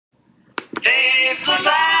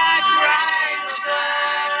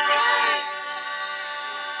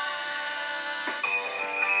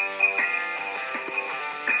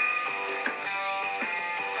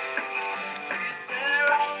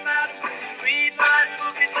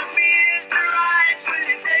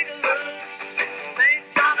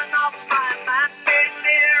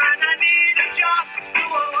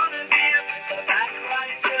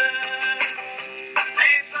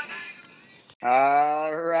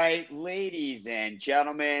and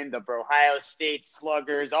gentlemen, the Ohio State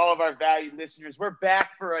Sluggers, all of our valued listeners, we're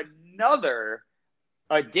back for another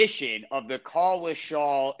edition of the Call with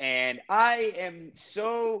Schall, and I am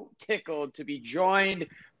so tickled to be joined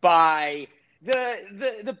by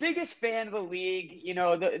the biggest fan of the league. You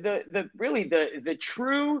know, the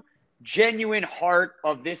true genuine heart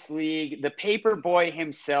of this league, the paper boy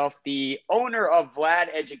himself, the owner of Vlad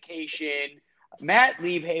Education, Matt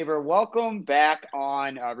Liebhaver. Welcome back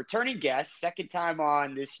on returning guest, second time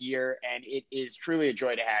on this year, and it is truly a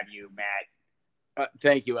joy to have you, Matt.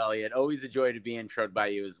 Thank you, Elliot. Always a joy to be introed by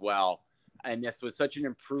you as well. And this was such an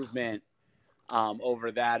improvement over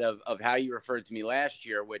that of how you referred to me last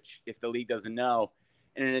year, which, if the league doesn't know,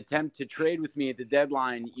 in an attempt to trade with me at the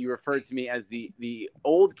deadline, you referred to me as the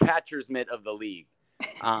old catcher's mitt of the league.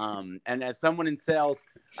 And as someone in sales,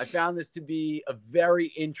 I found this to be a very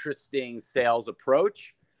interesting sales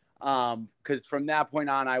approach. Because from that point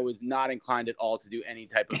on, I was not inclined at all to do any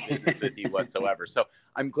type of business with you whatsoever. So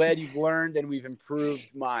I'm glad you've learned and we've improved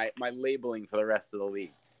my labeling for the rest of the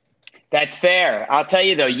league. That's fair. I'll tell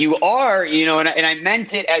you though, you are, and I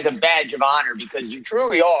meant it as a badge of honor because you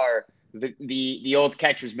truly are the old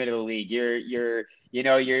catcher's mitt of the league. You're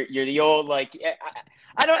the old, like,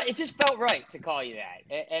 I don't. It just felt right to call you that,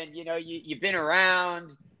 and you've been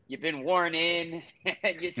around. You've been worn in,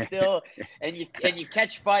 and you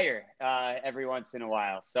catch fire every once in a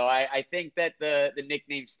while. So I think that the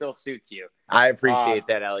nickname still suits you. I appreciate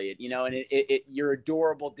that, Elliot. And your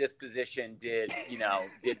adorable disposition did have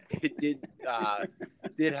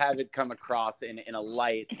it come across in a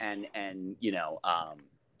light and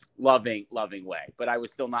loving way. But I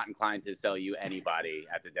was still not inclined to sell you anybody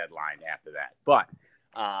at the deadline after that. But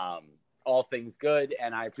all things good,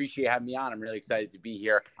 and I appreciate having me on. I'm really excited to be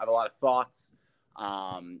here. I have a lot of thoughts,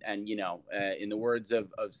 and in the words of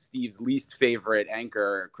Steve's least favorite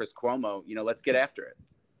anchor, Chris Cuomo, let's get after it.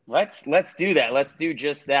 Let's do that. Let's do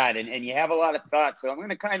just that. And you have a lot of thoughts, so I'm going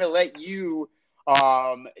to kind of let you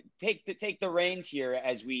take the reins here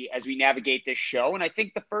as we navigate this show. And I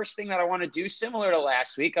think the first thing that I want to do, similar to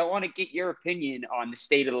last week, I want to get your opinion on the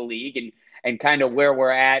state of the league and kind of where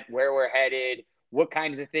we're at, where we're headed. What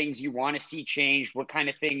kinds of things you want to see changed, what kind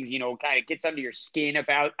of things, kind of gets under your skin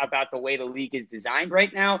about the way the league is designed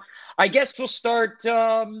right now. I guess we'll start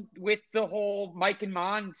with the whole Mike and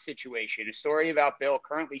Mon situation, a story about Bill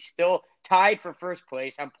currently still tied for first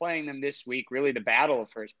place. I'm playing them this week, really the battle of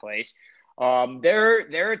first place.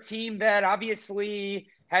 They're a team that obviously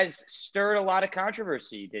has stirred a lot of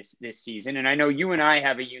controversy this season. And I know you and I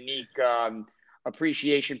have a unique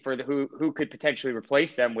appreciation for who could potentially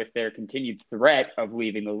replace them with their continued threat of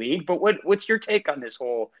leaving the league. But what's your take on this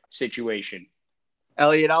whole situation?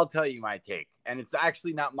 Elliot, I'll tell you my take. And it's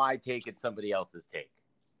actually not my take, it's somebody else's take.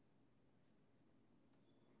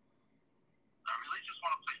 I really just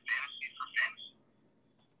want to play fantasy for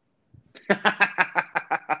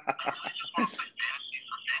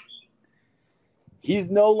fantasy. He's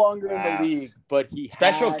no longer in the league, but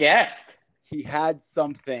special guest. He had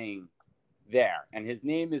something there, and his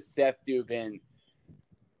name is Seth Dubin,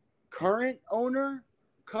 current owner,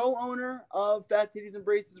 co-owner of Fat Titties and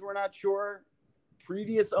Braces. We're not sure.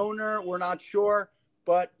 Previous owner, we're not sure,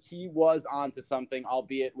 but he was onto something,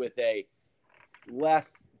 albeit with a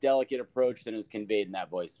less delicate approach than was conveyed in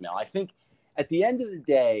that voicemail. I think at the end of the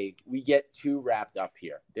day, we get too wrapped up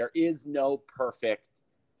here. There is no perfect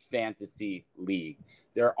fantasy league.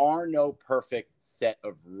 There are no perfect set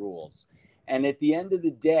of rules. And at the end of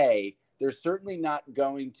the day, there's certainly not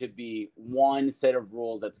going to be one set of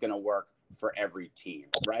rules that's going to work for every team,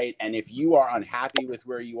 right? And if you are unhappy with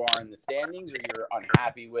where you are in the standings, or you're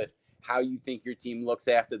unhappy with how you think your team looks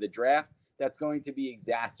after the draft, that's going to be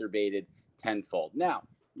exacerbated tenfold. Now,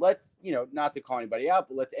 let's, not to call anybody out,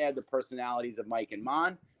 but let's add the personalities of Mike and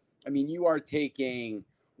Mon. I mean, you are taking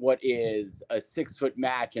what is a 6-foot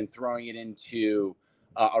match and throwing it into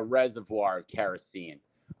a reservoir of kerosene.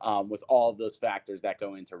 With all of those factors that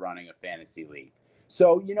go into running a fantasy league.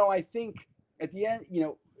 So, I think at the end,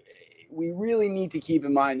 we really need to keep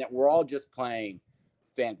in mind that we're all just playing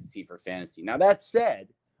fantasy for fantasy. Now, that said,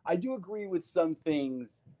 I do agree with some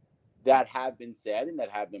things that have been said and that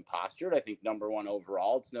have been postured. I think number one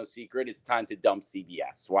overall, it's no secret, it's time to dump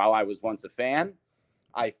CBS. While I was once a fan,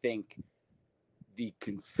 I think the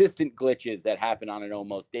consistent glitches that happen on an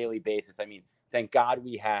almost daily basis, I mean, thank God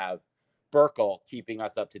we have Burkle keeping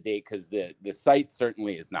us up to date, because the site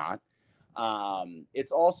certainly is not.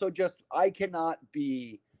 It's also just, I cannot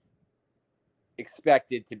be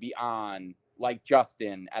expected to be on like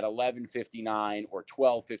Justin at 11:59 or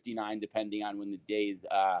 12:59, depending on when the day's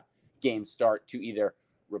games start, to either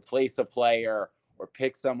replace a player or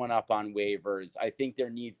pick someone up on waivers. I think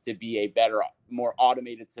there needs to be a better, more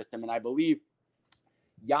automated system. And I believe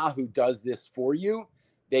Yahoo does this for you.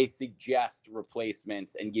 They suggest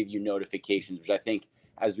replacements and give you notifications, which I think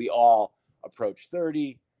as we all approach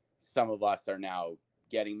 30, some of us are now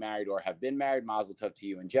getting married or have been married. Mazel tov to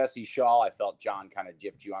you and Jesse. Schall, I felt John kind of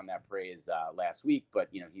gypped you on that praise last week, but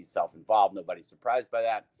he's self-involved. Nobody's surprised by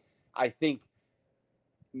that. I think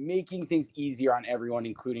making things easier on everyone,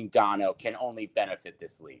 including Dono, can only benefit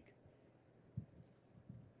this league.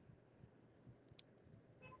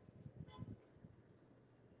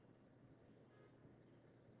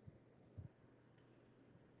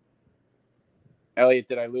 Elliot,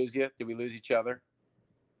 did I lose you? Did we lose each other?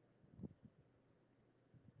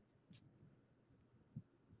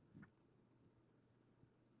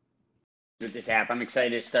 With this app, I'm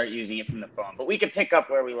excited to start using it from the phone. But we can pick up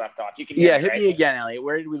where we left off. You can hear me, hit right? me again, Elliot.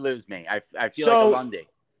 Where did we lose me? I feel like a Monday.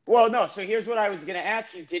 Well, no. So here's what I was going to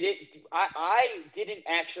ask you. I didn't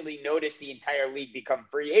actually notice the entire league become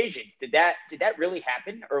free agents. Did that really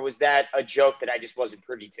happen, or was that a joke that I just wasn't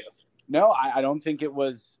privy to? No, I don't think it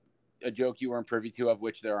was a joke you weren't privy to, of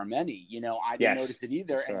which there are many. I didn't notice it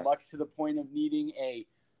either, and much to the point of needing a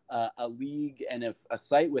league and a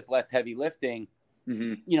site with less heavy lifting.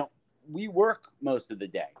 Mm-hmm. We work most of the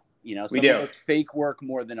day. Some of us fake work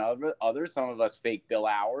more than others. Some of us fake bill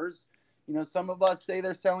hours. Some of us say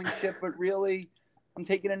they're selling shit, but really, I'm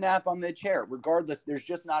taking a nap on the chair. Regardless, there's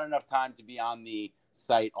just not enough time to be on the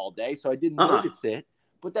site all day. So I didn't notice it,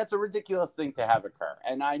 but that's a ridiculous thing to have occur.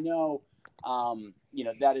 And I know,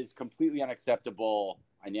 that is completely unacceptable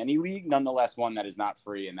in any league. Nonetheless, one that is not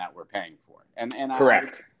free and that we're paying for. And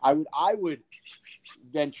correct. I would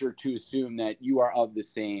venture to assume that you are of the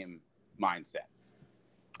same mindset.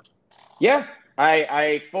 Yeah,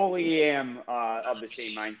 I fully am of the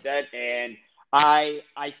same mindset, and I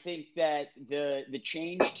think that the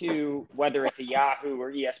change to whether it's a Yahoo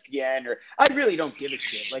or ESPN, or I really don't give a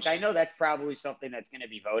shit. Like, I know that's probably something that's going to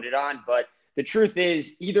be voted on, but the truth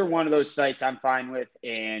is either one of those sites I'm fine with,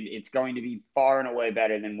 and it's going to be far and away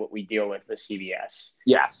better than what we deal with CBS.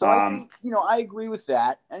 Yeah, so I think, I agree with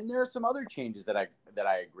that, and there are some other changes that I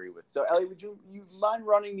agree with. So, Ellie, would you mind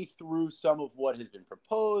running me through some of what has been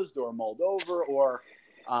proposed or mulled over or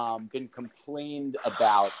been complained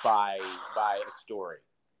about by a story?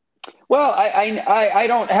 Well, I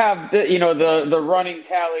don't have the running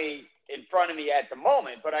tally in front of me at the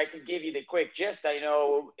moment, but I can give you the quick gist. I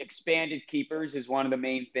know expanded keepers is one of the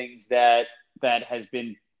main things that has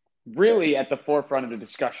been really at the forefront of the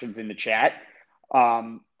discussions in the chat.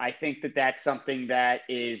 I think that that's something that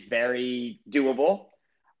is very doable.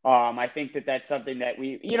 I think that that's something that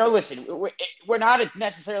listen, we're not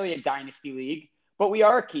necessarily a dynasty league, but we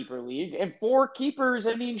are a keeper league, and 4 keepers.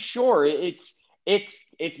 I mean, sure, it's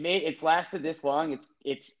lasted this long.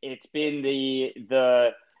 It's been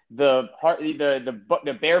the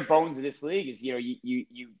bare bones of this league is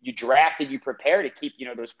you draft and you prepare to keep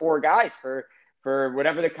those 4 guys for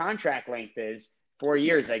whatever the contract length is, 4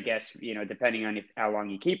 years, I guess, depending on how long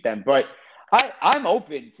you keep them. But I'm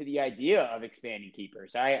open to the idea of expanding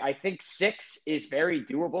keepers. I think 6 is very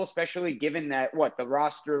doable, especially given that the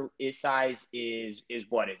roster size is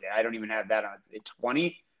what is it? I don't even have that on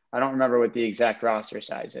 20. I don't remember what the exact roster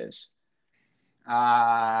size is.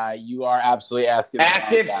 You are absolutely asking.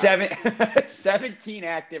 Active 17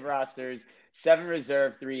 active rosters, 7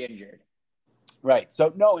 reserve, 3 injured. Right.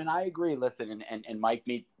 So no, and I agree. Listen, and Mike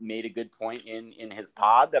made a good point in his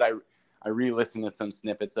pod that I re-listened to some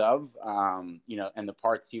snippets of, and the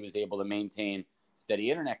parts he was able to maintain steady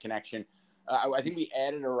internet connection. I think we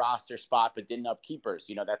added a roster spot, but didn't up keepers.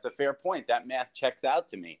 That's a fair point. That math checks out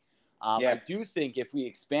to me. I do think if we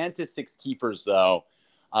expand to 6 keepers, though,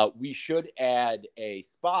 we should add a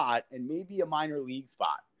spot and maybe a minor league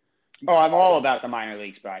spot. Oh, I'm all about the minor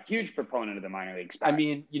league spot. Huge proponent of the minor league spot. I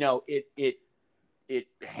mean, it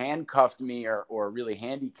handcuffed me or really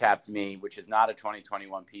handicapped me, which is not a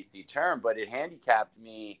 2021 PC term, but it handicapped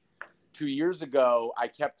me 2 years ago. I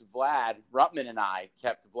kept Vlad, Ruttman and I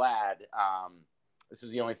kept Vlad. This was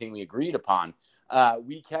the only thing we agreed upon.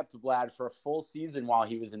 We kept Vlad for a full season while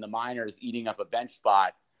he was in the minors, eating up a bench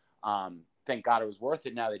spot. Thank God it was worth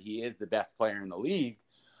it now that he is the best player in the league.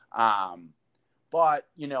 But,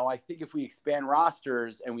 I think if we expand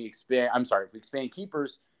rosters and if we expand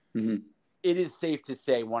keepers, it is safe to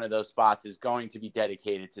say one of those spots is going to be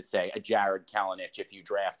dedicated to, say, a Jared Kalanick if you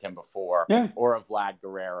draft him before, or a Vlad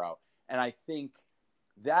Guerrero. And I think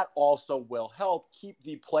that also will help keep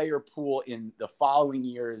the player pool in the following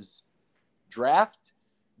year's draft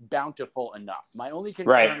bountiful enough. My only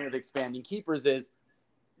concern with expanding keepers is,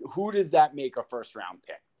 who does that make a first-round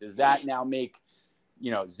pick? Does that now make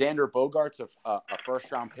Xander Bogaerts a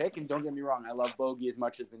first-round pick. And don't get me wrong, I love Bogey as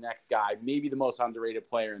much as the next guy, maybe the most underrated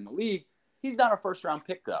player in the league. He's not a first-round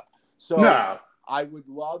pick, though. So No. I would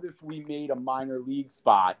love if we made a minor league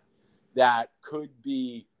spot that could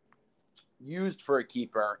be used for a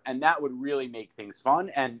keeper, and that would really make things fun.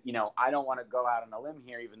 And, I don't want to go out on a limb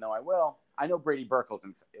here, even though I will. I know Brady Burkle's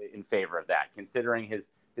in favor of that, considering his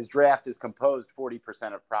draft is composed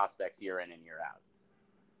 40% of prospects year in and year out.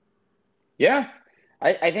 Yeah,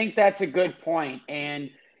 I think that's a good point. And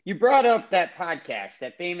you brought up that podcast,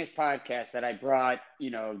 that famous podcast that I brought,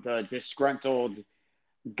 the disgruntled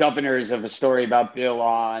governors of a story about Bill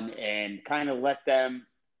on, and kind of let them,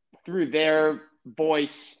 through their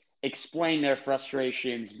voice, explain their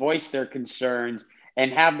frustrations, voice their concerns,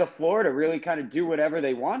 and have the floor to really kind of do whatever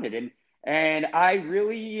they wanted. And I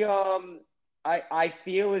really I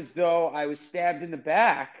feel as though I was stabbed in the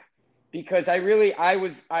back, because I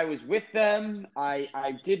was with them.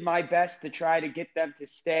 I did my best to try to get them to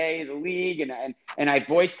stay in the league, and I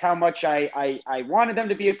voiced how much I wanted them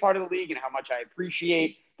to be a part of the league and how much I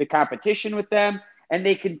appreciate the competition with them. And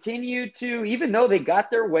they continue to, even though they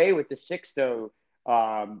got their way with the Sixto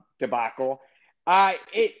debacle,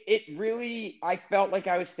 it really, I felt like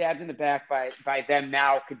I was stabbed in the back by them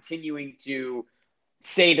now continuing to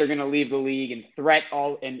say they're going to leave the league and threat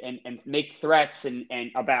all and make threats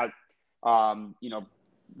and about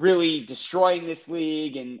really destroying this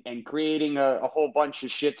league and creating a whole bunch of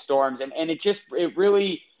shitstorms. And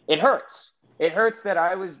it hurts. It hurts that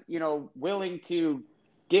I was, willing to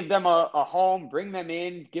give them a home, bring them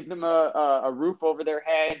in, give them a roof over their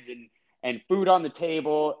heads and food on the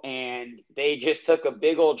table. And they just took a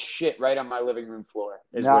big old shit right on my living room floor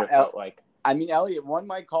is what it felt like. I mean, Elliot, one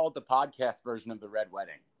might call it the podcast version of the Red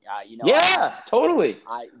Wedding. Totally.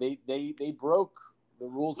 They broke the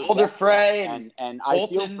rules of Boulder Frey and I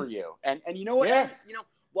feel for you. And you know what? Yeah.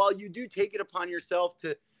 While you do take it upon yourself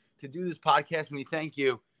to do this podcast, and we thank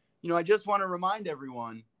you, I just want to remind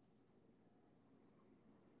everyone.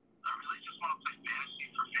 I really just want to play fantasy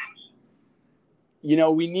for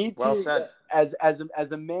fans. We need well to, said.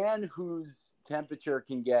 as a man whose temperature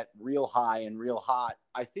can get real high and real hot,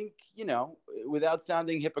 I think, without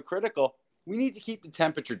sounding hypocritical, we need to keep the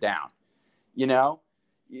temperature down.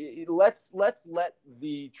 Let's let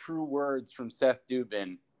the true words from Seth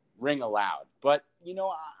Dubin ring aloud. But,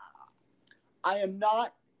 I am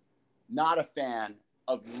not a fan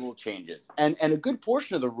of rule changes and a good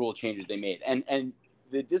portion of the rule changes they made. And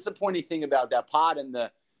the disappointing thing about that pod and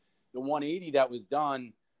the 180 that was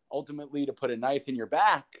done ultimately to put a knife in your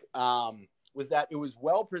back, was that it was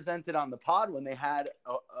well presented on the pod when they had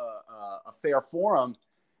a fair forum.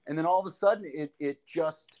 And then all of a sudden it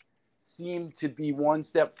just seemed to be one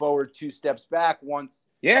step forward, two steps back once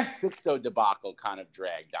Sixto debacle kind of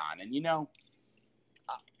dragged on. And,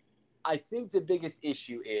 I think the biggest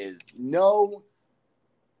issue is no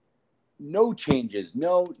changes,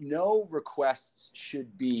 no requests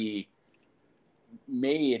should be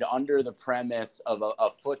made under the premise of a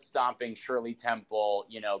foot stomping Shirley Temple,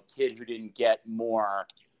 kid who didn't get more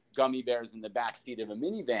gummy bears in the backseat of a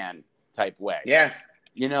minivan type way. Yeah.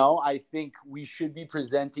 I think we should be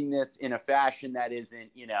presenting this in a fashion that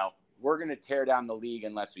isn't, we're going to tear down the league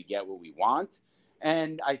unless we get what we want.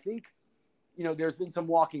 And I think, there's been some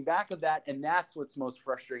walking back of that. And that's what's most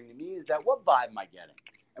frustrating to me is that what vibe am I getting?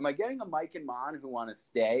 Am I getting a Mike and Mon who want to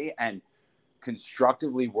stay and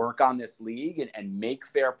constructively work on this league and make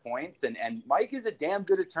fair points? And Mike is a damn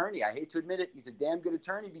good attorney. I hate to admit it. He's a damn good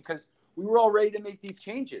attorney because we were all ready to make these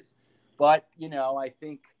changes. But, I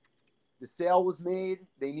think the sale was made.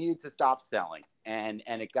 They needed to stop selling. And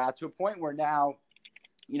it got to a point where now,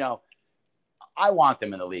 I want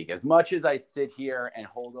them in the league. As much as I sit here and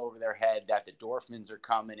hold over their head that the Dorfmans are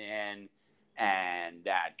coming in and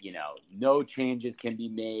that, no changes can be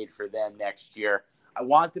made for them next year, I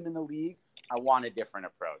want them in the league. I want a different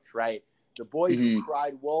approach, right? The boy who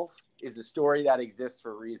cried wolf is a story that exists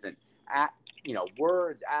for a reason.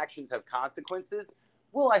 Words, actions have consequences.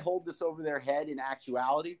 Will I hold this over their head in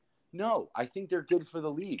actuality? No, I think they're good for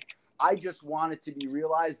the league. I just want it to be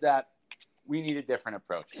realized that we need a different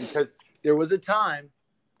approach because there was a time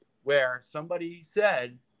where somebody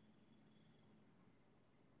said,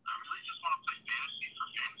 I really just want to play fantasy for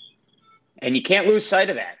fans. And you can't lose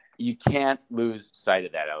sight of that. You can't lose sight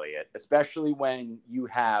of that, Elliot, especially when you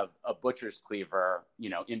have a butcher's cleaver,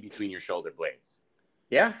 in between your shoulder blades.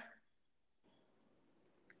 Yeah.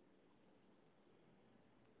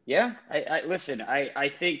 Yeah. I listen,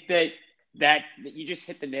 I think that you just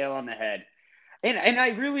hit the nail on the head. And I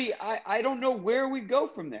really, I don't know where we go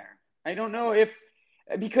from there. I don't know if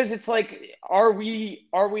because it's like, are we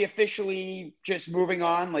officially just moving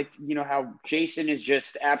on? Like, how Jason is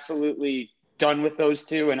just absolutely done with those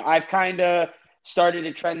two, and I've kind of started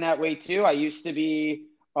to trend that way too. I used to be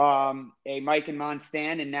a Mike and Mon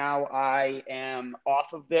stan, and now I am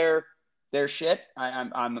off of their shit.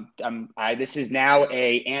 This is now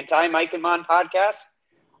a anti Mike and Mon podcast.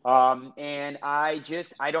 And I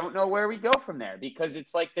don't know where we go from there, because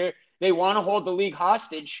it's like they want to hold the league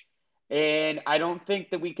hostage, and I don't think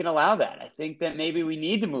that we can allow that. I think that maybe we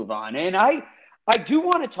need to move on. And I do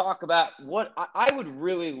want to talk about what I would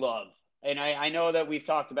really love. And I know that we've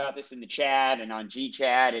talked about this in the chat and on G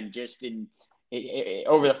chat and just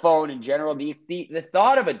over the phone in general. The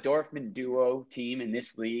thought of a Dorfman duo team in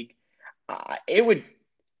this league,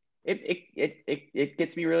 it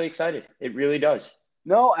gets me really excited. It really does.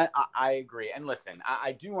 No, I agree. And listen,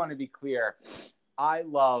 I do want to be clear. I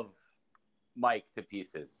love Mike to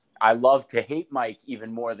pieces. I love to hate Mike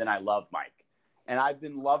even more than I love Mike. And I've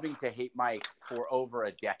been loving to hate Mike for over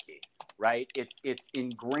a decade, right? It's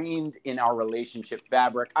ingrained in our relationship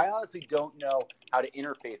fabric. I honestly don't know how to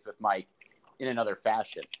interface with Mike in another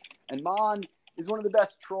fashion. And Mon is one of the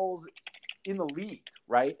best trolls in the league,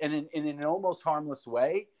 right? And in an almost harmless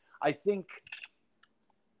way, I think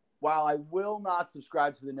while I will not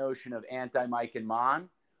subscribe to the notion of anti-Mike and Mon,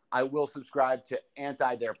 I will subscribe to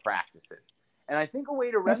anti their practices. And I think a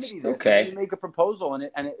way to remedy this is to make a proposal, and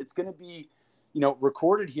it's going to be,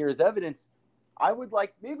 recorded here as evidence. I would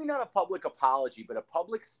like, maybe not a public apology, but a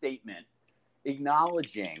public statement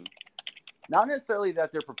acknowledging not necessarily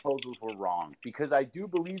that their proposals were wrong, because I do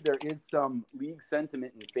believe there is some league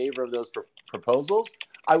sentiment in favor of those proposals.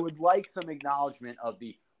 I would like some acknowledgement of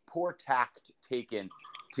the poor tact taken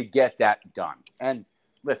to get that done. And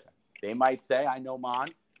listen, they might say, I know Mon,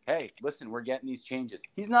 hey, listen, we're getting these changes.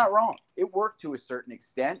 He's not wrong. It worked to a certain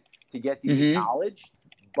extent to get these acknowledged,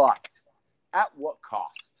 but at what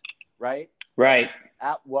cost, right? Right.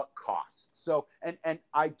 At what cost? So, and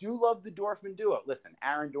I do love the Dorfman duo. Listen,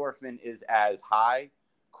 Aaron Dorfman is as high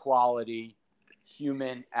quality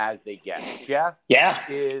human as they get. Jeff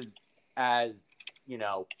is as,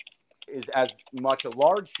 is as much a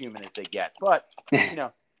large human as they get. But,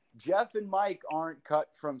 Jeff and Mike aren't cut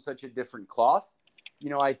from such a different cloth.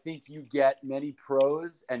 I think you get many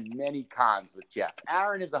pros and many cons with Jeff.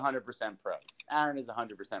 Aaron is 100%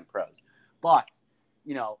 pros. But,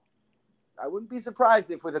 I wouldn't be surprised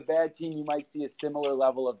if with a bad team, you might see a similar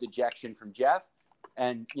level of dejection from Jeff.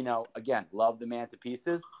 And, again, love the man to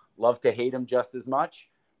pieces. Love to hate him just as much.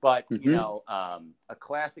 But, a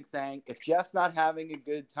classic saying, if Jeff's not having a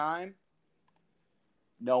good time,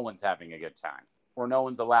 no one's having a good time. Or no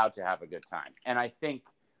one's allowed to have a good time. And I think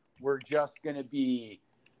we're just going to be,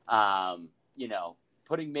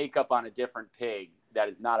 putting makeup on a different pig that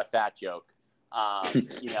is not a fat joke,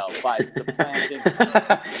 by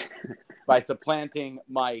supplanting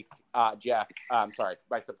Mike,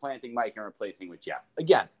 by supplanting Mike and replacing with Jeff.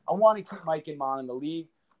 Again, I want to keep Mike and Mon in the league.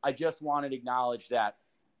 I just wanted to acknowledge that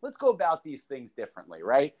let's go about these things differently,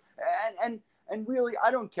 right? And really,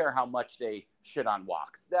 I don't care how much they shit on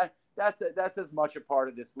Walks. That's as much a part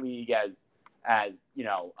of this league as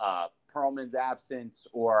Perlman's absence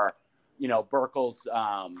or Burkle's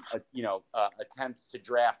attempts to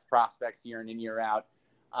draft prospects year in and year out.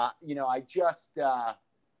 I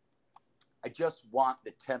just want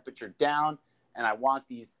the temperature down, and I want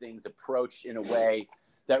these things approached in a way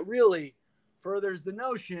that really furthers the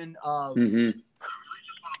notion of.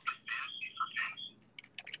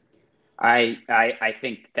 I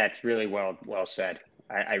think that's really well said.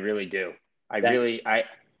 I really do. I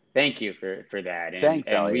thank you for that. And, Thanks,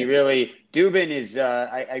 and Elliot. Dubin is,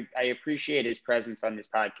 I appreciate his presence on this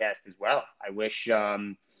podcast as well. I wish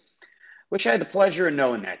I had the pleasure of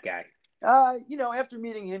knowing that guy. After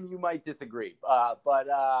meeting him, you might disagree, but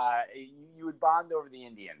you would bond over the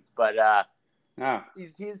Indians. But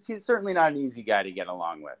he's certainly not an easy guy to get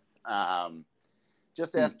along with.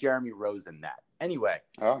 Just ask Jeremy Rosen that. Anyway,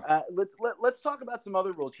 let's talk about some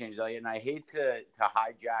other rule changes, Elliot. And I hate to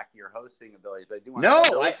hijack your hosting abilities, but I do want to. No,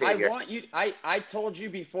 I want you. I told you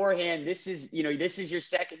beforehand. This is your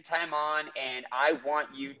second time on, and I want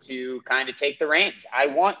you to kind of take the reins. I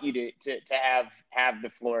want you to have the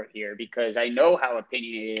floor here, because I know how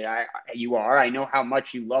opinionated you are. I know how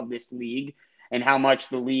much you love this league and how much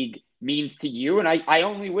the league means to you. And I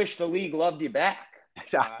only wish the league loved you back.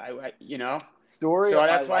 Story. So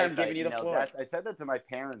that's why I'm giving you the floor. I said that to my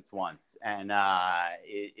parents once, and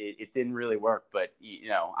it didn't really work. But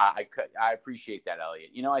I appreciate that,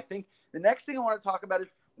 Elliot. I think the next thing I want to talk about is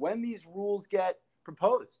when these rules get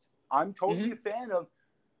proposed. I'm totally a fan of,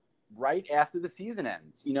 right after the season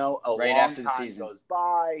ends. You know, a Right long after the time season. goes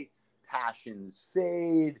by, passions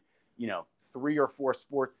fade, you know, 3 or 4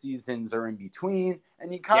 sports seasons are in between,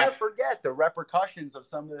 and you kind of forget the repercussions of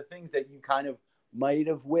some of the things that you kind of might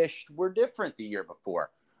have wished were different the year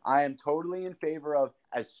before. I am totally in favor of,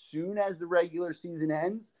 as soon as the regular season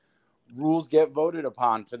ends, rules get voted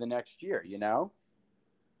upon for the next year, you know?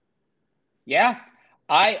 Yeah,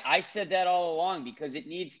 I said that all along because it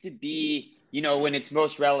needs to be, you know, when it's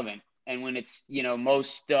most relevant and when it's, you know,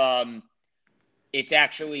 most it's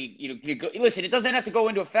actually, you know, listen, it doesn't have to go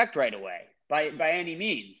into effect right away by any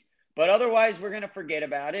means, but otherwise we're going to forget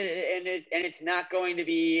about it, and it's not going to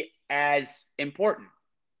be as important.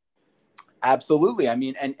 Absolutely. I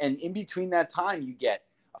mean, and in between that time, you get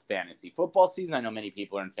a fantasy football season. I know many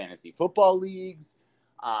people are in fantasy football leagues.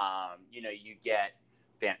 You know, you get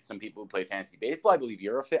some people who play fantasy baseball. I believe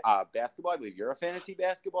you're basketball. I believe you're a fantasy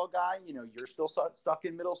basketball guy. You know, you're still stuck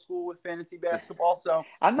in middle school with fantasy basketball. So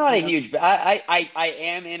I'm not a you know, huge, I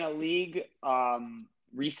am in a league.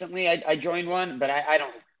 Recently I joined one, but I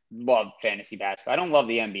don't love fantasy basketball. I don't love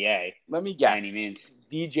the NBA let me by any guess. means.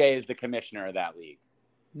 DJ is the commissioner of that league.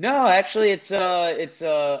 No, actually, it's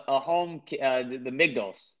a home the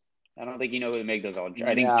Migdals. I don't think you know who the Migdals are.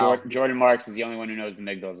 I think No, Jordan Marks is the only one who knows the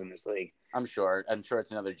Migdals in this league. I'm sure. I'm sure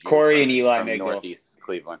it's another Jew Corey and Eli from Migdal, Northeast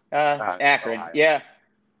Cleveland, Akron. Ohio. Yeah,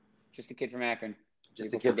 just a kid from Akron.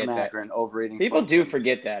 Just People a kid from forget that. Akron, overeating. People do Swensons.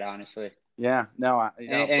 forget that, honestly. Yeah, no, And but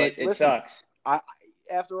it listen, sucks.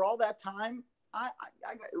 after all that time,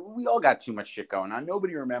 we all got too much shit going on.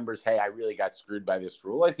 Nobody remembers, hey, I really got screwed by this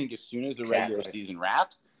rule. I think as soon as the regular season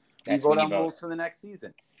wraps, we vote on rules for the next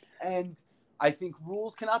season. And I think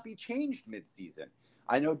rules cannot be changed mid-season.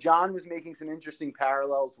 I know John was making some interesting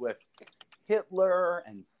parallels with Hitler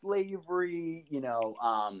and slavery, you know.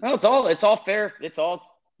 No, it's all fair. It's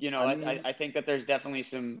all, you know, I mean, I think that there's definitely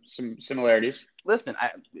some similarities. Listen,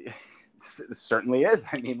 it certainly is.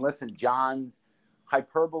 I mean, listen, John's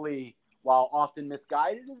hyperbole, while often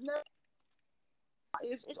misguided,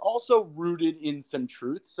 is also rooted in some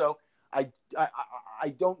truth. So I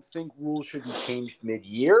don't think rules should be changed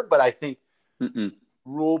mid-year, but I think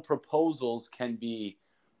rule proposals can be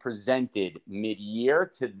presented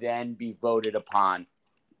mid-year to then be voted upon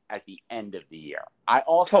at the end of the year. I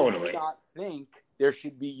also do not think there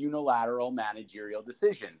should be unilateral managerial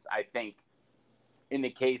decisions. I think in the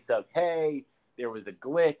case of, hey, there was a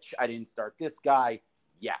glitch, I didn't start this guy,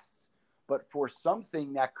 yes. But for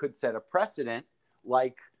something that could set a precedent,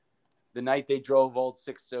 like the night they drove Old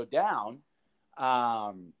Sixto down,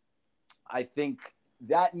 I think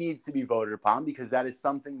that needs to be voted upon because that is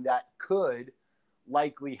something that could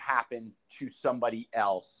likely happen to somebody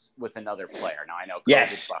else with another player. Now, I know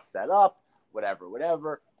COVID fucks that up,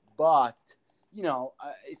 whatever. But, you know,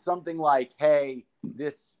 something like, hey,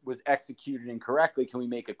 this was executed incorrectly. Can we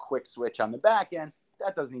make a quick switch on the back end?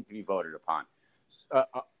 That doesn't need to be voted upon.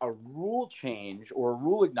 A rule change or a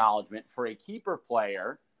rule acknowledgement for a keeper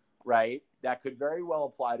player, right, that could very well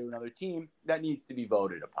apply to another team, that needs to be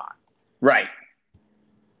voted upon. Right.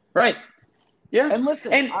 Yeah. And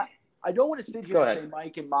listen, I don't want to sit here and say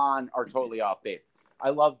Mike and Mon are totally off base. I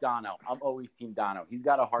love Dono. I'm always team Dono. He's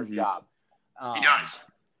got a hard job. He does.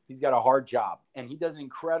 He's got a hard job, and he does an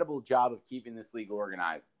incredible job of keeping this league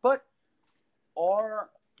organized. But are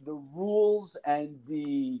the rules and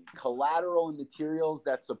the collateral and materials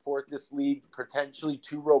that support this league potentially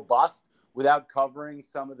too robust without covering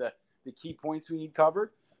some of the key points we need covered?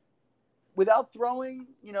 Without throwing,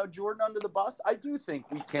 you know, Jordan under the bus, I do think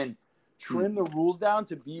we can trim the rules down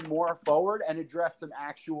to be more forward and address some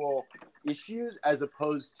actual issues as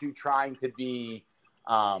opposed to trying to be,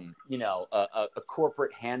 you know, a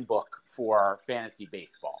corporate handbook for fantasy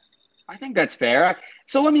baseball. I think that's fair.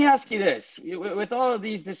 So let me ask you this. With all of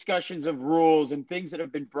these discussions of rules and things that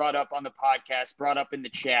have been brought up on the podcast, brought up in the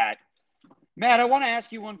chat, Matt, I want to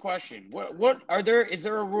ask you one question. Is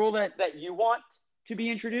there a rule that you want to be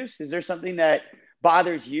introduced? Is there something that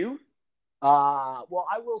bothers you? Well,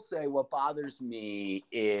 I will say what bothers me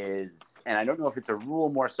is, and I don't know if it's a rule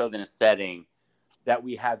more so than a setting, that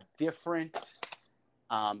we have different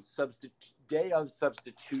day of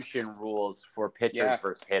substitution rules for pitchers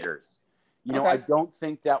versus hitters. You know, I don't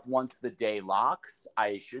think that once the day locks,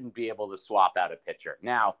 I shouldn't be able to swap out a pitcher.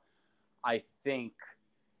 Now, I think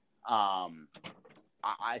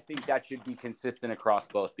that should be consistent across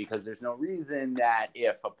both because there's no reason that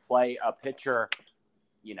if a pitcher,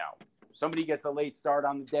 you know, somebody gets a late start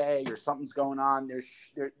on the day or something's going on,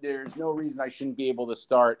 there's no reason I shouldn't be able to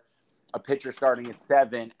start a pitcher starting at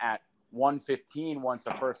 7 at 1:15 once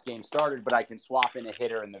the first game started, but I can swap in a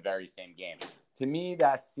hitter in the very same game. To me,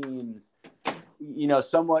 that seems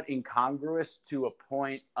somewhat incongruous to a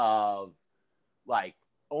point of like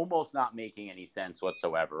almost not making any sense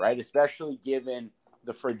whatsoever, right? Especially given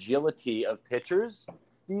the fragility of pitchers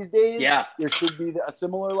these days. Yeah. There should be a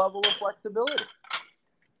similar level of flexibility.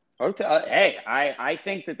 Hey, I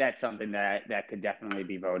think that's something that could definitely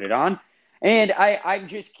be voted on. And I'm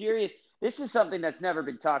just curious. This is something that's never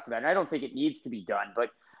been talked about, and I don't think it needs to be done.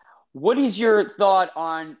 But what is your thought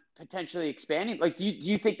on potentially expanding? Like, do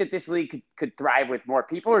you think that this league could thrive with more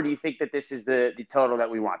people, or do you think that this is the total that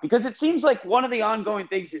we want? Because it seems like one of the ongoing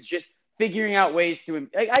things is just figuring out ways to.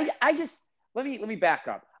 I just let me back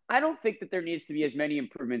up. I don't think that there needs to be as many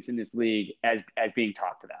improvements in this league as being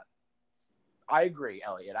talked about. I agree,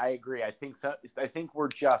 Elliot. I agree. I think so. I think we're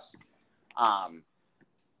just,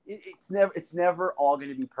 it's never all going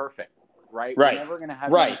to be perfect, right? Right. We're never going to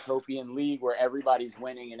have Right. a utopian league where everybody's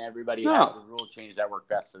winning and everybody No. has the rule change that work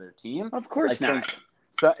best for their team. Of course I not. think,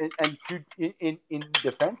 so, in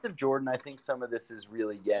defense of Jordan, I think some of this is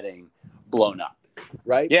really getting blown up,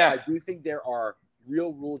 right? Yeah. I do think there are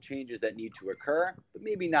real rule changes that need to occur, but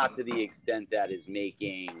maybe not to the extent that is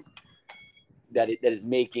making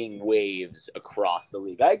waves across the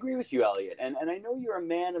league. I agree with you, Elliot, and I know you're a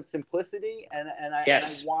man of simplicity, and I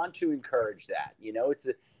want to encourage that.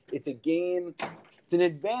 It's a game, it's an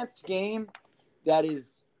advanced game that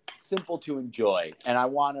is simple to enjoy, and I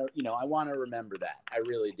want to remember that. I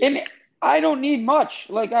really do. And I don't need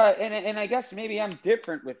much. Like, and I guess maybe I'm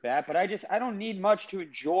different with that, but I don't need much to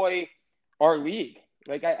enjoy our league.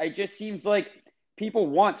 Like, I just seems like people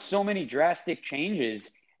want so many drastic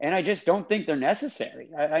changes, and I just don't think they're necessary.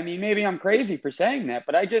 I mean, maybe I'm crazy for saying that,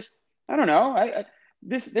 but I don't know.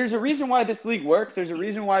 There's a reason why this league works. There's a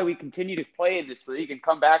reason why we continue to play in this league and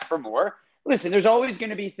come back for more. Listen, there's always going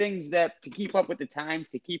to be things that to keep up with the times,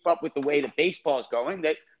 to keep up with the way that baseball is going,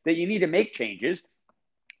 that you need to make changes.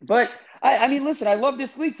 But I mean, listen, I love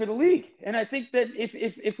this league for the league, and I think that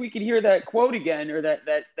if we could hear that quote again or that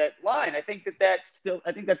line, I think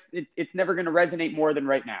it's never going to resonate more than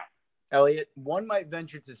right now. Elliot, one might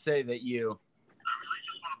venture to say that you.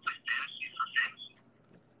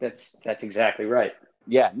 That's exactly right.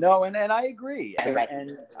 Yeah, no, and I agree,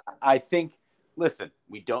 and I think. Listen,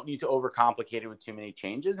 we don't need to overcomplicate it with too many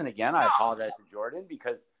changes. And again, I apologize to Jordan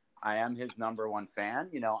because I am his number one fan.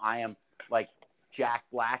 I am like Jack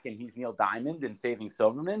Black and he's Neil Diamond in Saving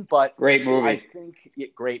Silverman. But great movie. I think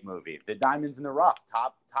great movie. The Diamonds in the Rough,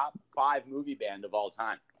 top 5 movie band of all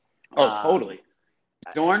time. Oh, totally.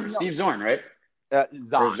 Steve Zorn, right?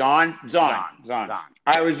 Zahn.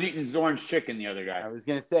 I was eating Zorn's chicken the other day. I was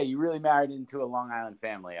gonna say you really married into a Long Island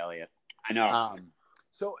family, Elliot. I know.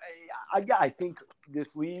 So, I think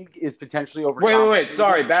this league is potentially over. Wait.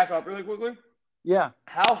 Sorry, back up really quickly. Yeah.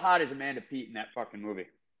 How hot is Amanda Peet in that fucking movie?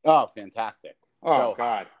 Oh, fantastic. Oh,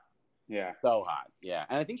 God. Yeah. So hot. Yeah.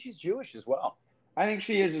 And I think she's Jewish as well. I think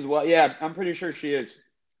she is as well. Yeah, I'm pretty sure she is.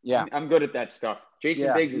 Yeah. I'm good at that stuff.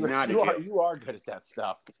 Jason Biggs is not a Jew. You are good at that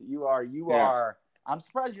stuff. You are. I'm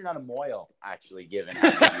surprised you're not a Moyle, actually, given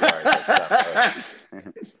how good you are at that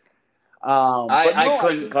stuff. I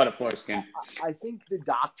couldn't cut a foreskin. I think the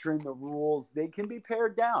doctrine, the rules, they can be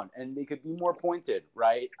pared down and they could be more pointed,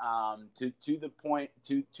 right? To the point,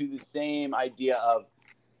 to the same idea of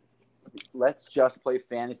let's just play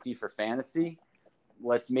fantasy for fantasy.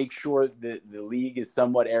 Let's make sure that the league is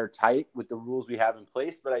somewhat airtight with the rules we have in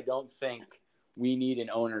place, but I don't think we need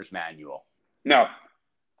an owner's manual. No,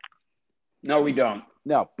 we don't.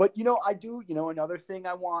 No, but I do. Another thing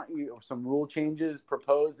I want some rule changes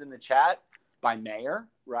proposed in the chat by Mayor,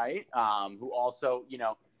 right? Who also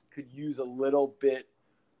could use a little bit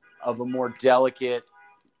of a more delicate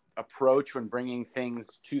approach when bringing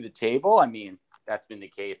things to the table. I mean, that's been the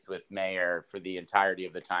case with Mayor for the entirety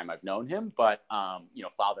of the time I've known him, but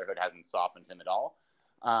fatherhood hasn't softened him at all.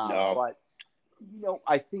 No. But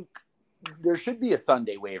I think there should be a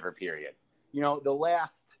Sunday waiver period. The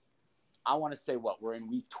last. I want to say we're in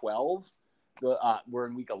week 12. We're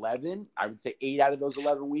in week 11. I would say 8 out of those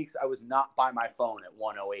 11 weeks, I was not by my phone at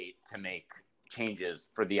 1:08 to make changes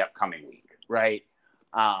for the upcoming week, right?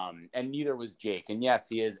 And neither was Jake. And yes,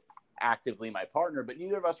 he is actively my partner, but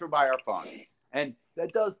neither of us were by our phone. And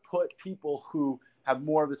that does put people who have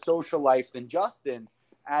more of a social life than Justin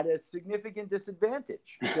at a significant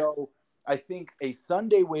disadvantage. So I think a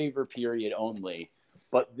Sunday waiver period only.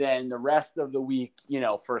 But then the rest of the week,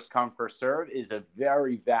 first come, first serve is a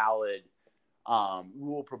very valid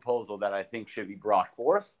rule proposal that I think should be brought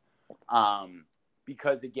forth.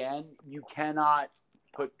 Because, again, you cannot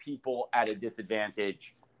put people at a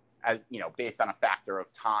disadvantage based on a factor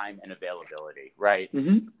of time and availability, right?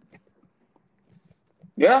 Mm-hmm.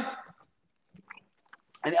 Yeah.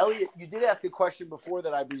 And Elliot, you did ask a question before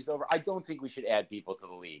that I breezed over. I don't think we should add people to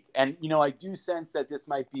the league. And, I do sense that this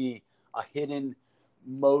might be a hidden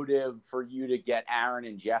motive for you to get Aaron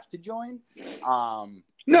and Jeff to join.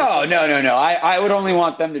 No. I would only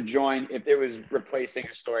want them to join if it was replacing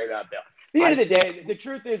a story about Bill. At the end of the day, the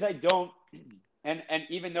truth is I don't. And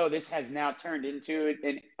even though this has now turned into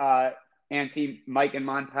an anti-Mike and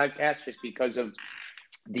Mon podcast just because of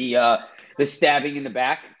the stabbing in the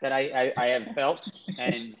back that I have felt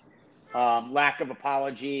and lack of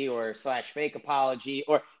apology or / fake apology,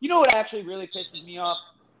 or what actually really pisses me off?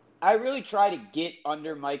 I really try to get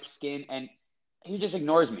under Mike's skin and he just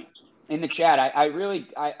ignores me in the chat.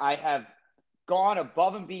 I have gone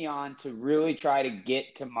above and beyond to really try to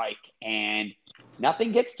get to Mike, and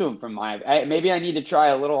nothing gets to him from Mike. Maybe I need to try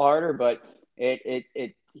a little harder, but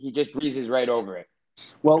he just breezes right over it.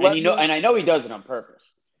 Well, and I know he does it on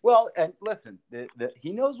purpose. Well, and listen,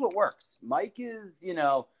 he knows what works. Mike is,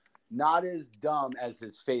 not as dumb as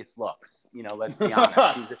his face looks. Let's be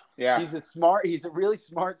honest. He's a really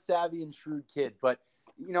smart, savvy, and shrewd kid. But,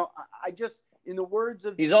 I just, in the words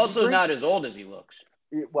of... He's also not as old as he looks.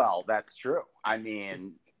 Well, that's true. I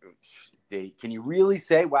mean, can you really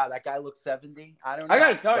say, wow, that guy looks 70? I don't know. I got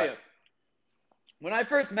to tell you, when I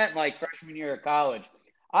first met Mike freshman year of college,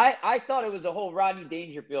 I thought it was a whole Rodney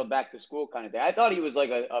Dangerfield back to school kind of thing. I thought he was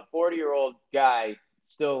like a 40-year-old guy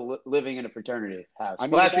still living in a fraternity house. I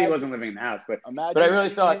mean, actually, he wasn't living in the house, but I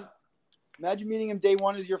really thought... Imagine meeting him day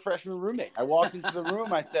one as your freshman roommate. I walked into the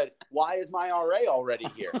room. I said, why is my RA already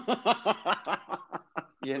here? I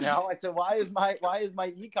said, why is my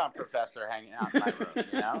econ professor hanging out in my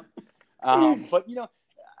room, But,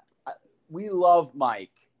 we love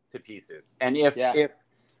Mike to pieces. And if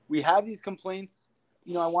we have these complaints,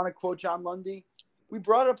 I want to quote John Lundy. We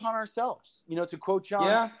brought it upon ourselves, to quote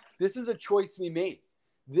John, this is a choice we made.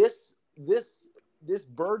 This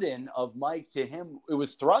burden of Mike to him, it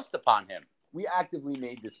was thrust upon him. We actively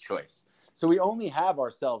made this choice. So we only have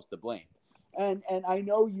ourselves to blame. And I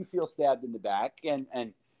know you feel stabbed in the back and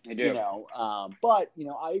I do. But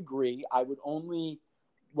I agree. I would only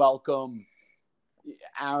welcome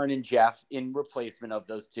Aaron and Jeff in replacement of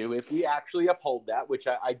those two if we actually uphold that, which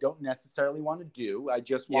I don't necessarily want to do. I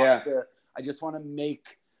just want to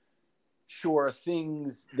make sure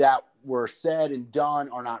things that were said and done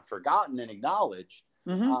are not forgotten and acknowledged.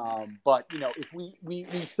 Mm-hmm. But if we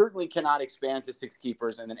certainly cannot expand to 6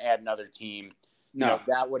 keepers and then add another team. No,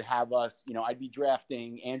 that would have us. I'd be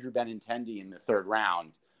drafting Andrew Benintendi in the 3rd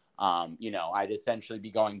round. I'd essentially be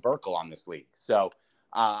going Burkle on this league. So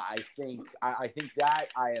I think that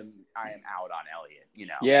I am out on Elliot.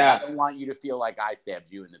 Yeah, I don't want you to feel like I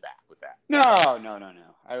stabbed you in the back with that. No.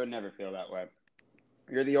 I would never feel that way.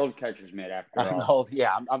 You're the old catcher's mitt after all.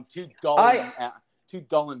 I'm too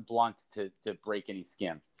dull and blunt to break any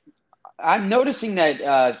skin. I'm noticing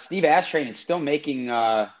that Steve Astrain is still making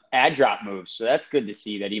ad drop moves, so that's good to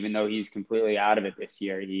see that even though he's completely out of it this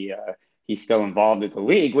year, he's still involved with the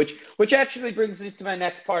league, which actually brings us to my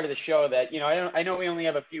next part of the show that, I know we only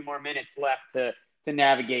have a few more minutes left to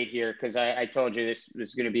navigate here because I told you this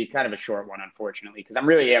was going to be kind of a short one, unfortunately, because I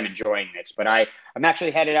really am enjoying this. But I'm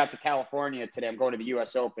actually headed out to California today. I'm going to the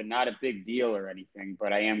U.S. Open. Not a big deal or anything,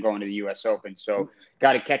 but I am going to the U.S. Open, so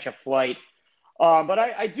got to catch a flight. But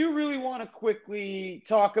I do really want to quickly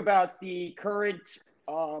talk about the current,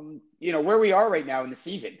 where we are right now in the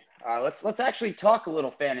season. Let's actually talk a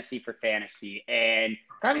little fantasy for fantasy and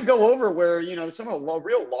kind of go over where, some of the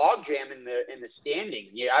real logjam in the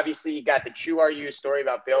standings. Obviously you got the Chew RU story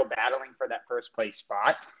about Bill battling for that first place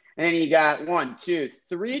spot. And then you got 1, 2,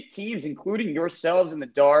 3 teams, including yourselves and the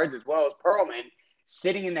Dards, as well as Pearlman,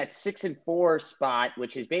 sitting in that 6-4 spot,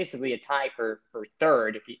 which is basically a tie for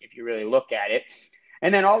 3rd, if you really look at it.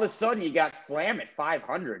 And then all of a sudden you got Flam at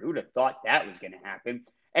 500. Who'd have thought that was going to happen?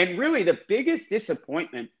 And really the biggest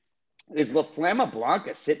disappointment is La Flama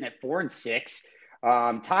Blanca sitting at 4-6,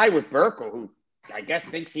 tied with Burkle, who I guess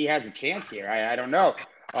thinks he has a chance here. I don't know.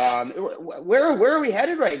 Where are we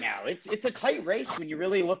headed right now? It's a tight race when you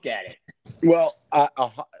really look at it. Well,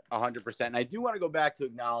 100%. And I do want to go back to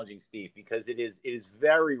acknowledging Steve because it is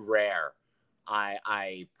very rare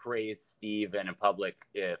I praise Steve in a public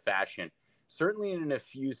fashion, certainly in an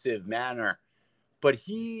effusive manner. But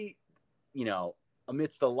he,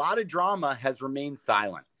 amidst a lot of drama, has remained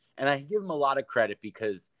silent. And I give him a lot of credit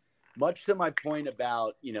because much to my point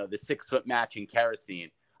about, the 6-foot match in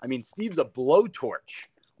kerosene, I mean, Steve's a blowtorch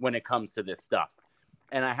when it comes to this stuff.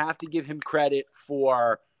 And I have to give him credit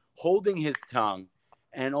for holding his tongue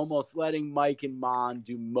and almost letting Mike and Mon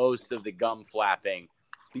do most of the gum flapping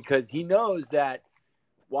because he knows that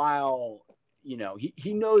while,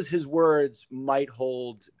 he knows his words might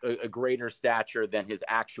hold a greater stature than his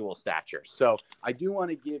actual stature. So I do want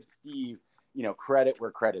to give Steve, credit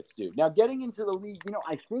where credit's due. Now, getting into the league,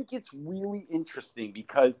 I think it's really interesting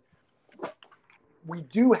because we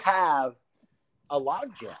do have a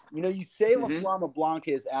logjam. You say La Flama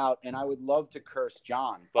Blanca is out, and I would love to curse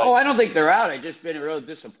John. But I don't think they're out. It's just been a real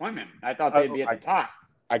disappointment. I thought they'd be at the top.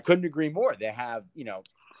 I couldn't agree more. They have,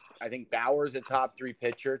 I think Bauer's a top 3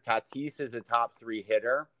 pitcher. Tatis is a top 3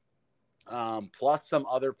 hitter. Plus some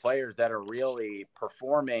other players that are really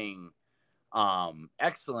performing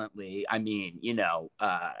excellently. I mean,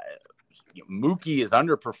 Mookie is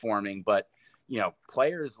underperforming, but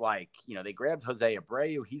players like, they grabbed Jose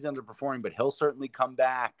Abreu. He's underperforming, but he'll certainly come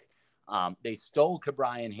back. They stole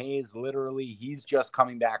Cabrian Hayes. Literally, he's just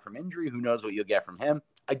coming back from injury. Who knows what you'll get from him?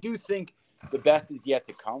 I do think the best is yet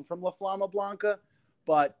to come from La Flama Blanca,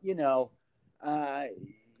 but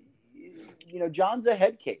John's a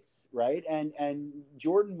head case, right? And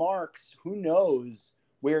Jordan Marks, who knows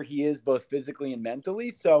where he is both physically and mentally.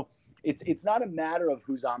 So it's not a matter of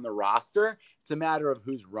who's on the roster. It's a matter of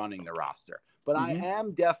who's running the roster. But I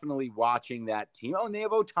am definitely watching that team. Oh, and they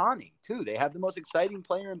have Ohtani, too. They have the most exciting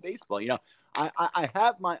player in baseball. I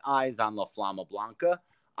have my eyes on La Flama Blanca.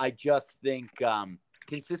 I just think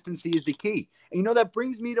consistency is the key. And, that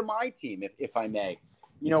brings me to my team, if I may.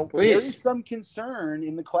 There is some concern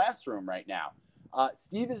in the classroom right now.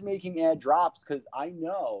 Steve is making ad drops because I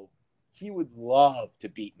know he would love to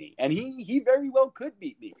beat me. And he very well could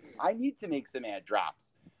beat me. I need to make some ad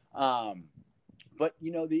drops. But,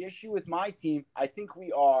 the issue with my team, I think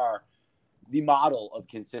we are the model of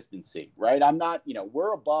consistency, right? I'm not,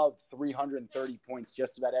 we're above 330 points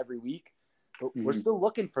just about every week, but we're still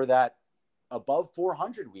looking for that above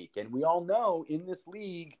 400 week. And we all know in this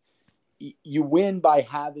league, you win by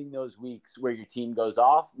having those weeks where your team goes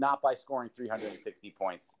off, not by scoring 360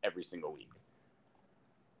 points every single week.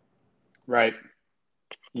 Right.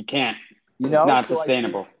 You can't. It's not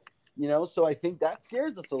sustainable. So I think that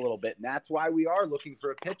scares us a little bit, and that's why we are looking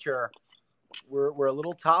for a pitcher. We're a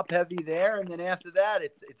little top heavy there, and then after that,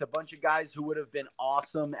 it's a bunch of guys who would have been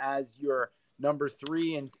awesome as your number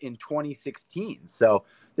 3 in 2016. So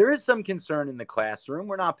there is some concern in the classroom.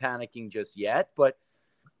 We're not panicking just yet, but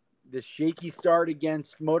the shaky start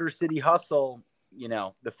against Motor City Hustle,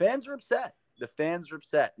 the fans are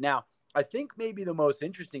upset. Now, I think maybe the most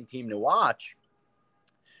interesting team to watch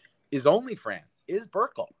is only France, is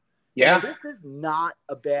Burkle. Yeah. This is not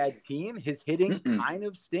a bad team. His hitting kind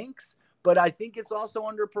of stinks, but I think it's also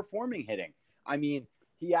underperforming hitting. I mean,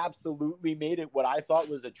 he absolutely made it what I thought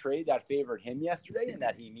was a trade that favored him yesterday and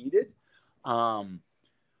that he needed.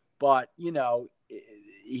 But,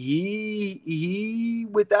 he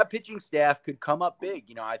with that pitching staff could come up big.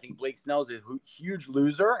 I think Blake Snell's a huge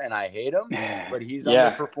loser, and I hate him, but he's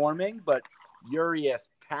underperforming. But Urias,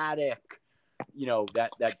 Paddock,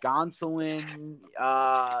 that Gonsolin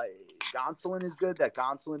is good. That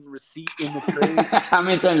Gonsolin receipt in the trade. How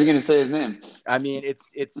many times are you going to say his name? I mean,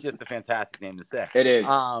 it's just a fantastic name to say. It is.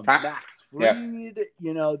 Max Fried,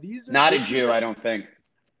 these are not a Jew, I don't think.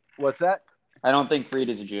 What's that? I don't think Fried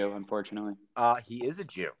is a Jew, unfortunately. He is a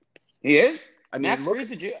Jew. He is? I mean, Max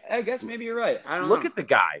Fried's a Jew. I guess maybe you're right. I don't know. Look at the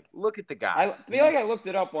guy. I feel like I looked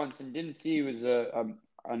it up once and didn't see he was an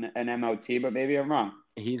MOT, but maybe I'm wrong.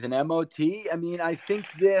 He's an MOT. I mean, I think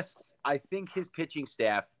his pitching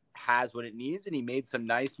staff has what it needs, and he made some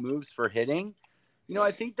nice moves for hitting.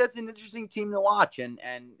 I think that's an interesting team to watch, and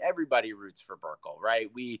everybody roots for Burkle, right?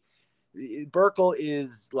 Burkle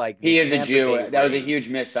is like he is a Jew. That was a huge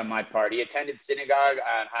miss on my part. He attended synagogue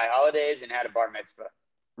on high holidays and had a bar mitzvah.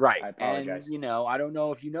 Right. I apologize. And, I don't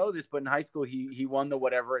know if you know this, but in high school, he won the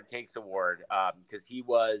Whatever It Takes award because he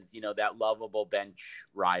was, that lovable bench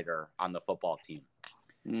rider on the football team.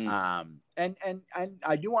 And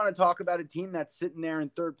I do want to talk about a team that's sitting there in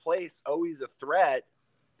third place, always a threat.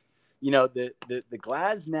 The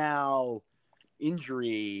Glasnow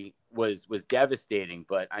injury was devastating,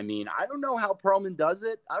 but I mean, I don't know how Perlman does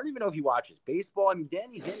it. I don't even know if he watches baseball. I mean,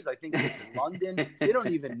 Danny Hins, I think, lives in London. They don't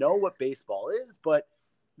even know what baseball is, but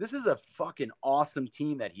this is a fucking awesome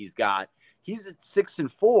team that he's got. He's at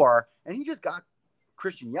 6-4, and he just got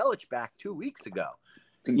Christian Yelich back 2 weeks ago.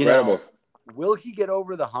 It's incredible. Will he get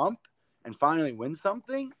over the hump and finally win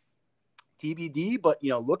something? TBD. But,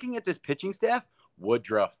 looking at this pitching staff,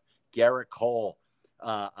 Woodruff, Garrett Cole,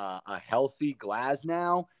 a healthy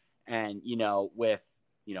Glasnow, and, with,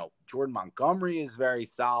 Jordan Montgomery is very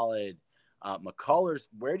solid. McCullers,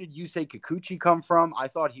 where did you say Kikuchi come from? I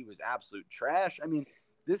thought he was absolute trash. I mean,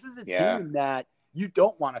 this is a team that you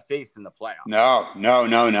don't want to face in the playoffs. No.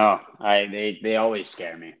 They always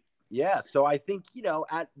scare me. Yeah, so I think,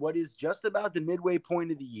 at what is just about the midway point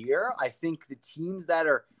of the year, I think the teams that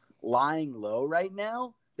are lying low right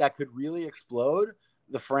now that could really explode,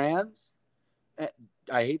 the Franz,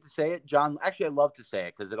 I hate to say it, I love to say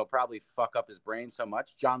it because it'll probably fuck up his brain so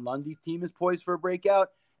much. John Lundy's team is poised for a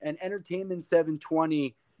breakout, and Entertainment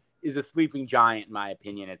 720 is a sleeping giant, in my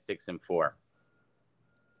opinion, at 6-4.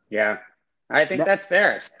 Yeah, I think Now, that's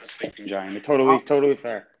fair. Sleeping giant, totally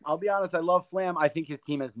fair. I'll be honest. I love Flam. I think his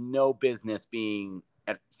team has no business being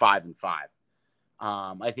at 5-5.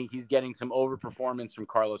 I think he's getting some overperformance from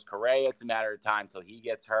Carlos Correa. It's a matter of time till he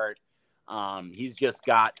gets hurt. He's just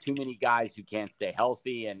got too many guys who can't stay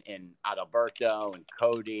healthy, and Adalberto and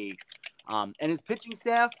Cody, and his pitching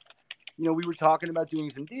staff. We were talking about doing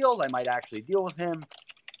some deals. I might actually deal with him.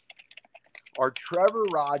 Are Trevor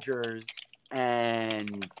Rogers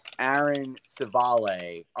and Aaron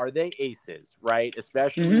Savale, are they aces, right?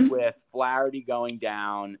 Especially with Flaherty going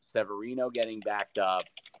down, Severino getting backed up.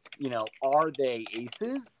 Are they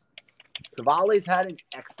aces? Savale's had an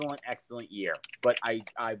excellent year, but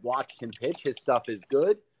I've watched him pitch. His stuff is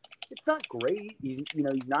good. It's not great. He's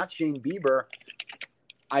not Shane Bieber.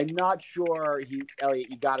 I'm not sure Elliot,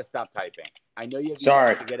 you got to stop typing. I know you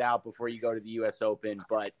have to get out before you go to the U.S. Open,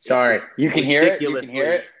 but sorry, you can hear it. You can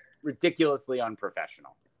hear it. Ridiculously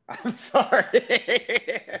unprofessional. I'm sorry.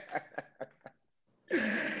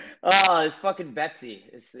 Oh, this fucking Betsy,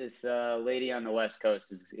 this lady on the West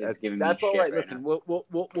Coast is giving me shit. That's all right. Right Listen, now.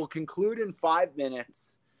 We'll conclude in 5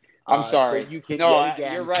 minutes. I'm sorry. So you can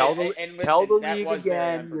you're right. Tell the that league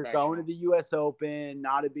again. You're going to the U.S. Open.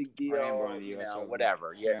 Not a big deal. I am going to the U.S. Open.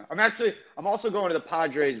 Whatever. Yeah. I'm also going to the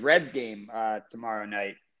Padres Reds game tomorrow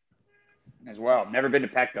night as well. Never been to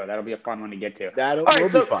Petco. That'll be a fun one to get to. That'll be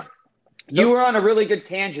fun. You were on a really good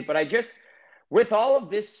tangent, but with all of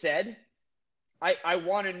this said, I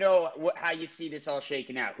want to know how you see this all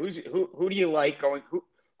shaking out. Who do you like going?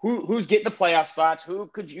 Who's getting the playoff spots? Who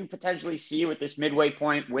could you potentially see with this midway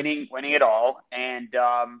point winning it all? And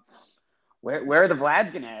where are the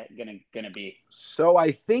Vlads gonna be? So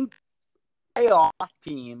I think playoff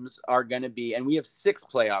teams are gonna be, and we have 6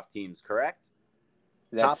 playoff teams, correct?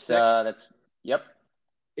 That's yep.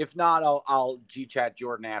 If not, I'll G-chat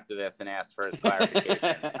Jordan after this and ask for his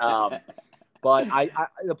clarification. But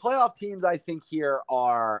the playoff teams I think here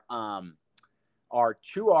are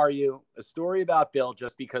True Are You, A Story About Bill,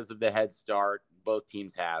 just because of the head start both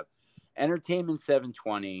teams have, Entertainment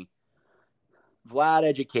 720, Vlad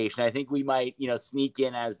Education. I think we might, sneak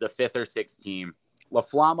in as the 5th or 6th team, La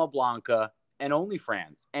Flama Blanca, and Only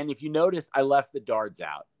France. And if you noticed, I left the Dards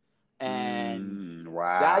out. And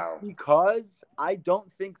wow, that's because I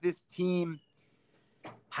don't think this team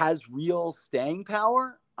has real staying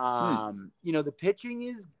power. The pitching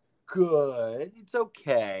is good. It's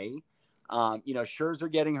okay.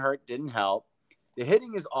 Scherzer getting hurt didn't help. The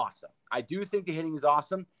hitting is awesome. I do think the hitting is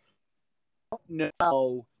awesome. I don't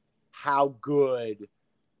know how good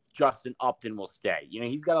Justin Upton will stay.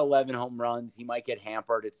 He's got 11 home runs. He might get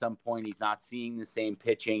hampered at some point. He's not seeing the same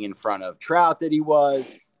pitching in front of Trout that he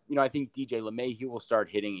was. I think DJ LeMahieu will start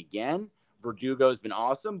hitting again. Verdugo's been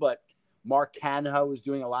awesome, but Mark Canha is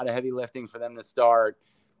doing a lot of heavy lifting for them to start.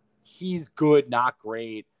 He's good, not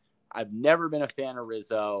great. I've never been a fan of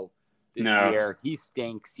Rizzo this year. He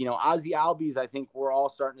stinks. Ozzy Albies, I think we're all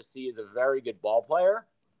starting to see is a very good ball player.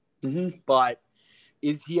 But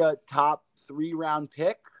is he a top 3-round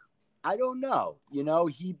pick? I don't know.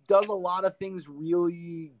 He does a lot of things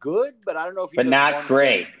really good, but I don't know if he does not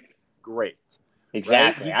great. Great.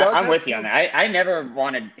 Exactly. Right? I'm with you on that. I never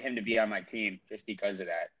wanted him to be on my team just because of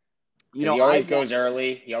that. He always goes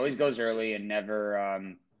early. He always goes early and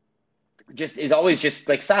never is always just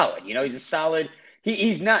like solid. He's a solid.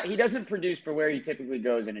 He doesn't produce for where he typically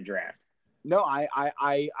goes in a draft. No,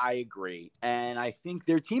 I agree. And I think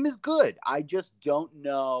their team is good. I just don't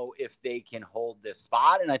know if they can hold this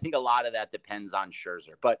spot. And I think a lot of that depends on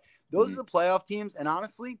Scherzer. But those are the playoff teams. And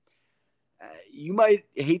honestly, you might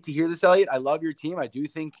hate to hear this, Elliot. I love your team. I do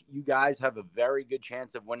think you guys have a very good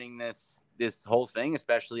chance of winning this whole thing,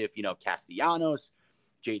 especially if, Castellanos,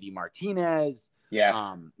 JD Martinez,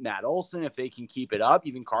 Matt Olson, if they can keep it up,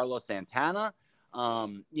 even Carlos Santana.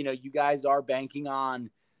 You guys are banking on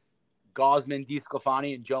Gausman,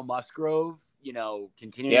 DeSclafani, and Joe Musgrove,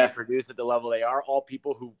 continuing to produce at the level they are. All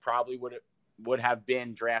people who probably would have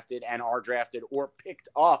been drafted and are drafted or picked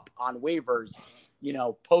up on waivers,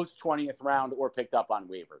 post 20th round or picked up on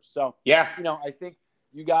waivers. So, I think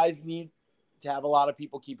you guys need to have a lot of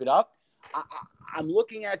people keep it up. I'm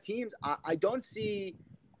looking at teams. I don't see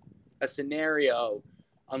a scenario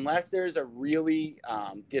unless there's a really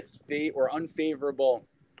unfavorable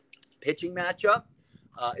pitching matchup.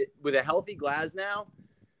 with a healthy Glasnow,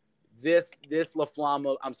 this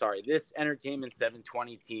LaFlamme, I'm sorry, this Entertainment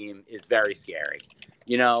 720 team is very scary.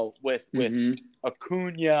 You know, with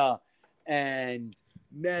Acuna and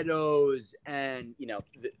Meadows and, you know,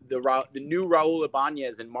 the new Raul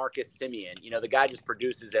Ibanez and Marcus Simeon. You know, the guy just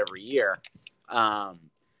produces every year.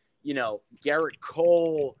 You know, Garrett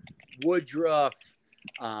Cole, Woodruff,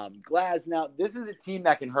 Glasnow. This is a team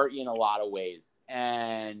that can hurt you in a lot of ways,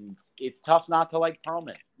 and it's tough not to like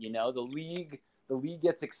Perlman. You know, the league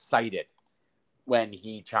gets excited when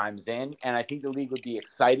he chimes in, and I think the league would be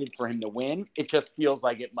excited for him to win. It just feels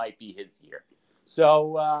like it might be his year.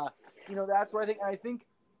 So, you know, that's where I think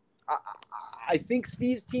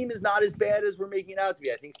Steve's team is not as bad as we're making it out to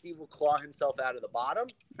be. I think Steve will claw himself out of the bottom.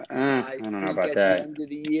 I don't know about at that. the end of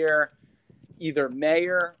the year, either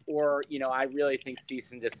Mayer or, you know, I really think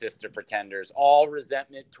cease and desist are pretenders. All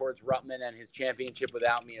resentment towards Ruttman and his championship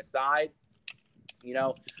without me aside, you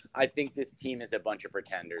know, I think this team is a bunch of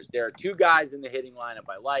pretenders. There are two guys in the hitting lineup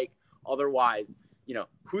I like. Otherwise, you know,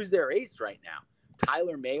 who's their ace right now?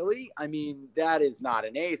 Tyler Mahle? I mean, that is not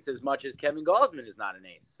an ace as much as Kevin Gausman is not an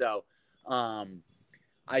ace. So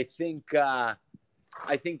I think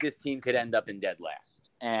this team could end up in dead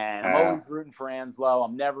last. And I'm always rooting for Anslow.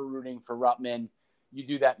 I'm never rooting for Ruttman. You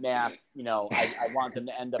do that math, you know, I want them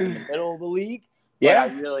to end up in the middle of the league. But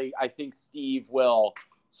Yeah. I think Steve will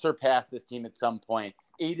surpass this team at some point,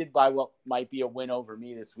 aided by what might be a win over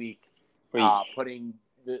me this week, putting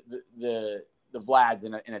the Vlads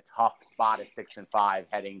in a tough spot at 6-5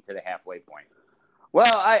 heading to the halfway point.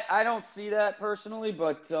 Well, I don't see that personally,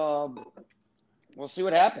 but we'll see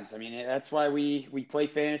what happens. I mean, that's why we play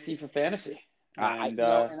fantasy for fantasy, and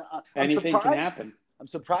anything can happen. I'm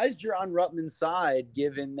surprised you're on Ruttman's side,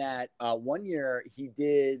 given that 1 year he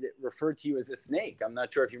did refer to you as a snake. I'm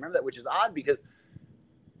not sure if you remember that, which is odd because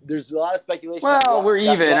there's a lot of speculation. Well, we're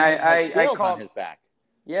even. I call on his back.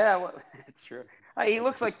 Yeah, well, that's true. He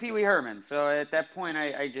looks like Pee Wee Herman, so at that point,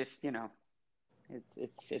 I just, you know,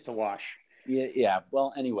 it's a wash. Yeah.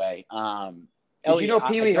 Well, anyway, did you know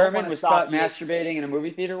Pee Wee Herman was caught masturbating in a movie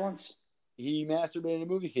theater once? He masturbated in a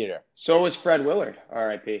movie theater. So was Fred Willard.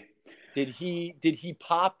 R.I.P. Did he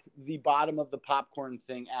pop the bottom of the popcorn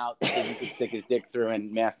thing out so he could stick his dick through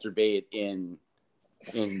and masturbate in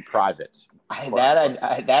private?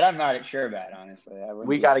 That I'm not sure about, honestly.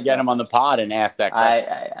 We got to get him on the pod and ask that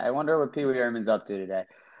question. I wonder what Pee Wee Herman's up to today.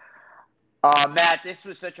 Matt, this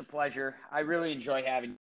was such a pleasure. I really enjoy having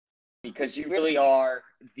you because you really are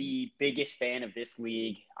the biggest fan of this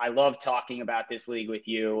league. I love talking about this league with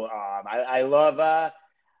you. I love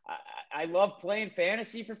playing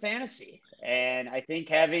fantasy for fantasy, and I think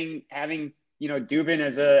having you know Dubin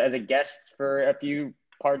as a guest for a few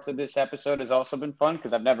parts of this episode has also been fun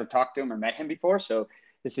because I've never talked to him or met him before. So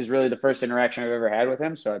this is really the first interaction I've ever had with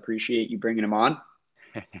him. So I appreciate you bringing him on.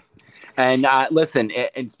 And listen,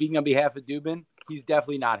 and speaking on behalf of Dubin, he's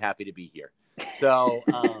definitely not happy to be here. So,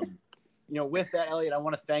 you know, with that, Elliot, I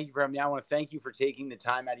want to thank you for having me. I want to thank you for taking the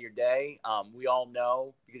time out of your day. We all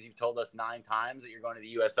know because you've told us 9 times that you're going to the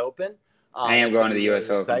U.S. Open. I am going to the U.S.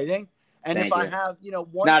 Open. Exciting. And if I have, you know,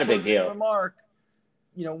 one not a big deal remark,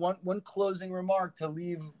 you know, one closing remark to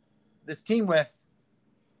leave this team with,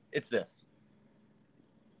 it's this.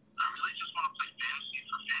 I really just want to play fantasy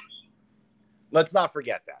for fantasy. Let's not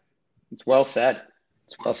forget that. It's well said.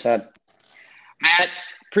 It's well said. Matt,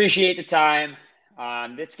 appreciate the time.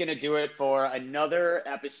 That's going to do it for another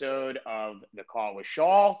episode of The Call with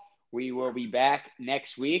Schall. We will be back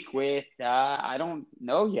next week with, I don't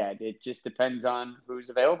know yet. It just depends on who's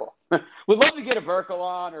available. We'd love to get a Burkle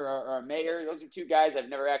on or a Mayer. Those are 2 guys I've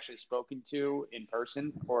never actually spoken to in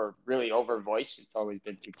person or really over voice. It's always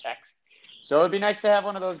been through text. So it'd be nice to have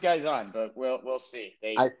one of those guys on, but we'll see.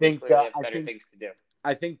 They have better things to do.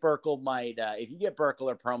 I think Burkle might, if you get Burkle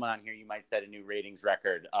or Perlman on here, you might set a new ratings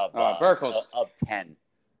record of Burkle's of 10.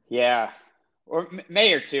 Yeah. Or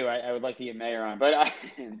Mayer, too. I would like to get Mayer on, but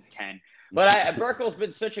 10. But Burkle's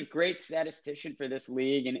been such a great statistician for this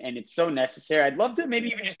league, and it's so necessary. I'd love to maybe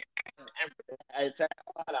even just it's a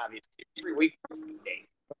lot, obviously, every week.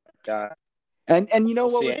 And you know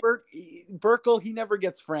what, with Burkle, he never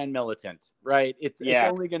gets Fran militant, right? It's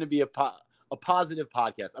only going to be a positive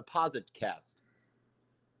podcast, a positcast.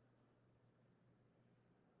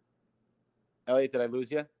 Elliot, did I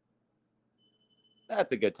lose you?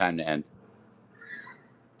 That's a good time to end.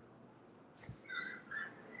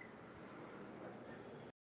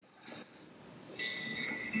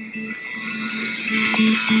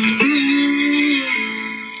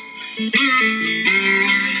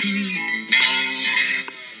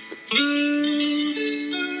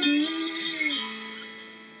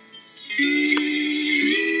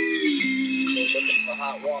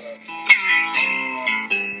 hot water.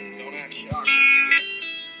 Don't act shocked.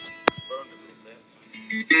 Burned a little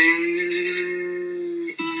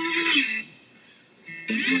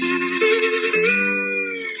bit.